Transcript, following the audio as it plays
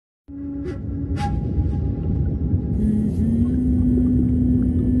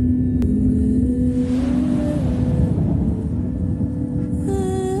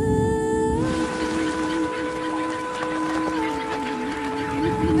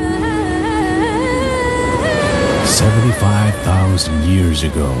75,000 years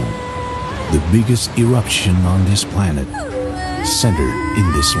ago, the biggest eruption on this planet centered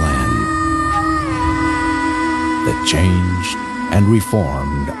in this land that changed and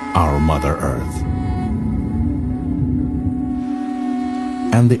reformed our Mother Earth.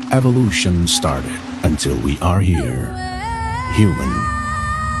 And the evolution started until we are here, human.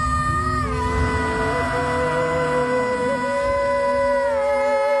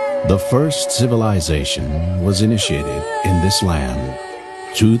 The first civilization was initiated in this land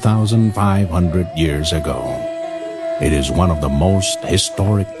 2,500 years ago. It is one of the most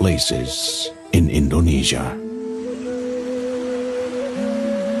historic places in Indonesia.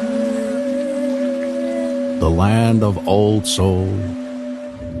 The land of old soul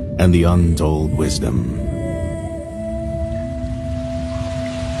and the untold wisdom.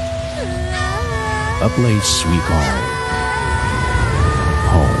 A place we call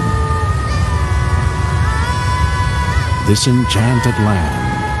home. This enchanted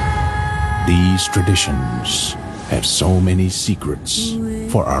land, these traditions have so many secrets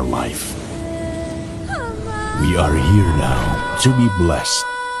for our life. We are here now to be blessed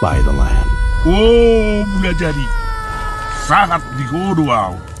by the land. Oh, Bulajari, sangat digodo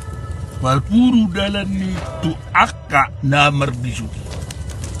au. Palpuru dalan itu akka na marbisuki.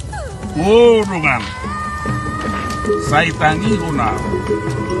 Oh, rongan. Sai tangi ona.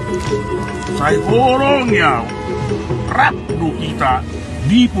 Sai gorong yau. Rap do kita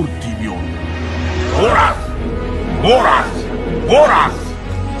di Purtibion. Boras! Boras! Boras!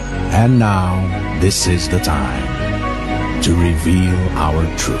 And now, this is the time to reveal our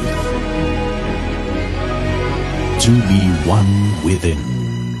truth. To be one within,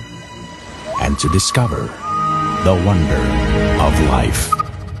 and to discover the wonder of life.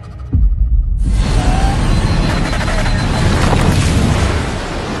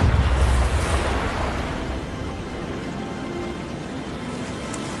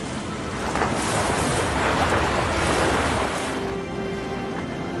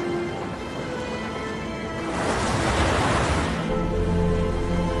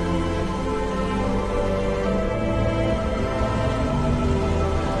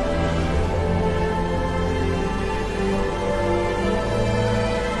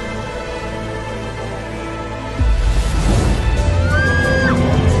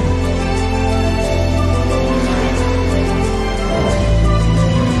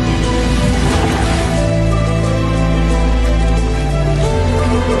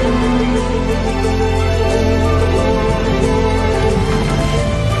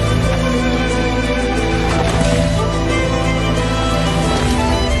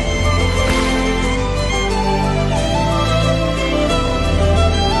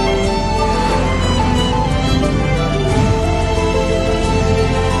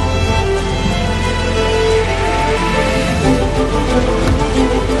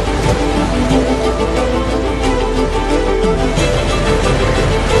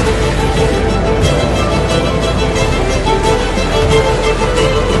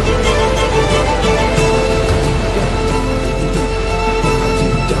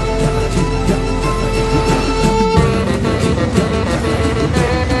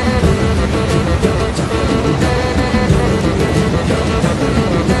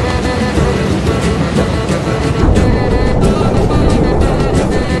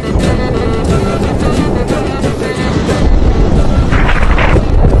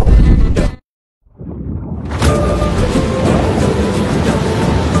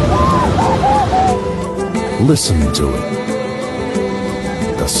 Listen to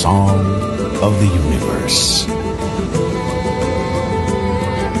it, the song of the universe.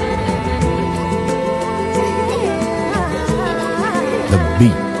 The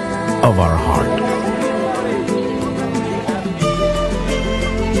beat of our heart.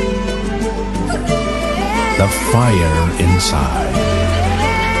 The fire inside.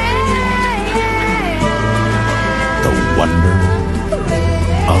 The wonder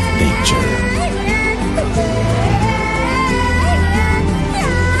of nature.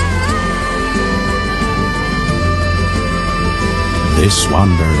 This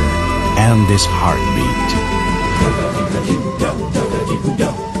wonder and this heartbeat.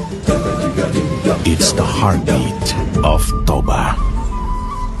 It's the heartbeat of Toba.